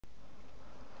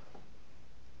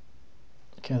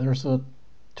Okay, there's a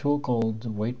tool called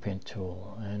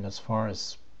WeightPaintTool, and as far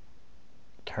as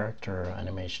character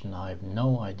animation, I have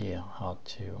no idea how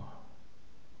to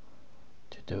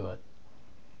do it.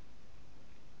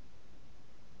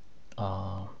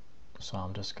 So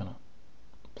I'm just gonna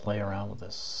play around with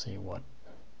this, see what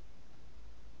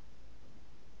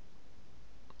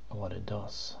it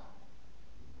does.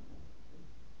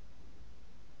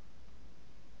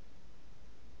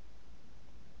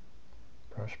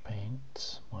 Brush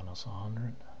paint minus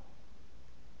 100,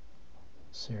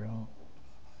 0,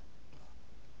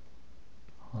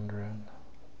 100,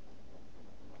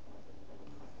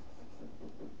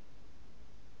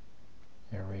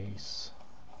 erase,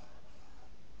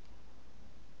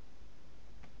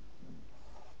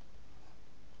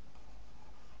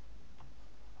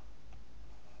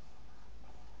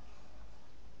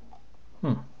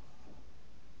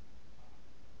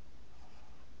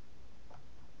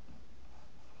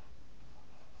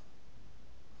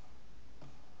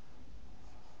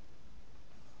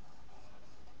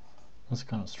 That's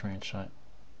kind of strange.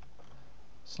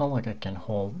 It's not like I can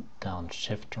hold down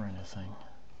shift or anything.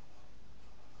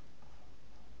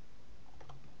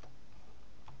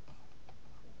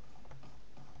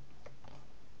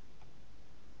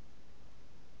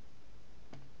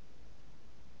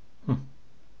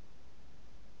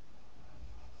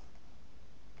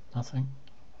 Nothing.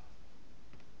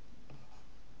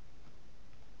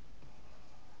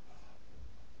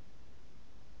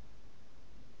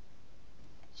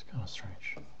 It's kind of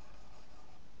strange.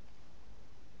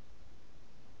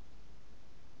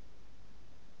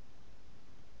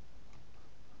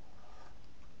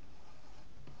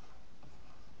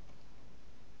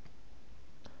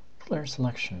 Clear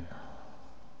selection.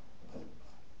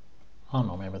 I don't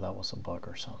know, maybe that was a bug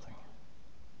or something.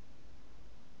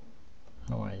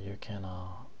 Anyway, you can,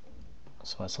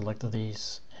 so I selected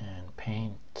these and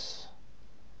paint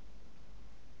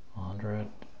 100,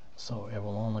 so it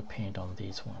will only paint on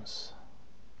these ones.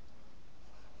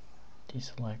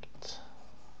 Deselect.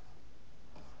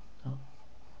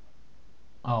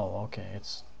 Oh, okay,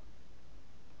 it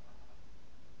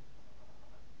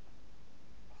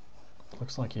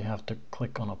looks like you have to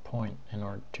click on a point in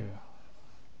order to,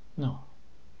 no,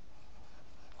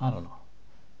 I don't know,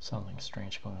 something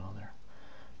strange going on there.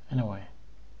 Anyway,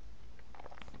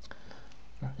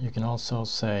 you can also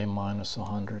say minus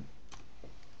 100.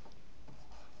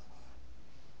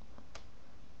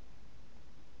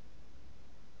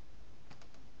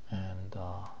 And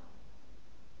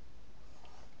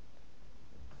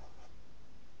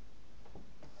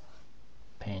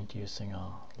paint using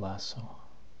a lasso.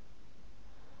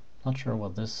 Not sure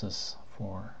what this is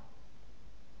for.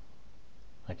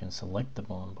 I can select the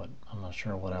bone, but I'm not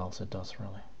sure what else it does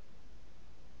really.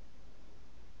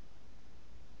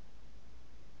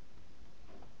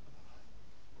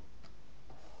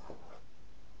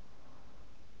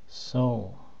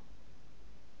 So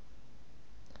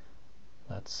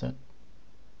that's it.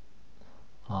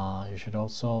 You should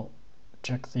also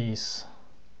check these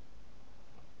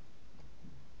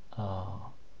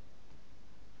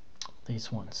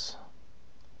ones.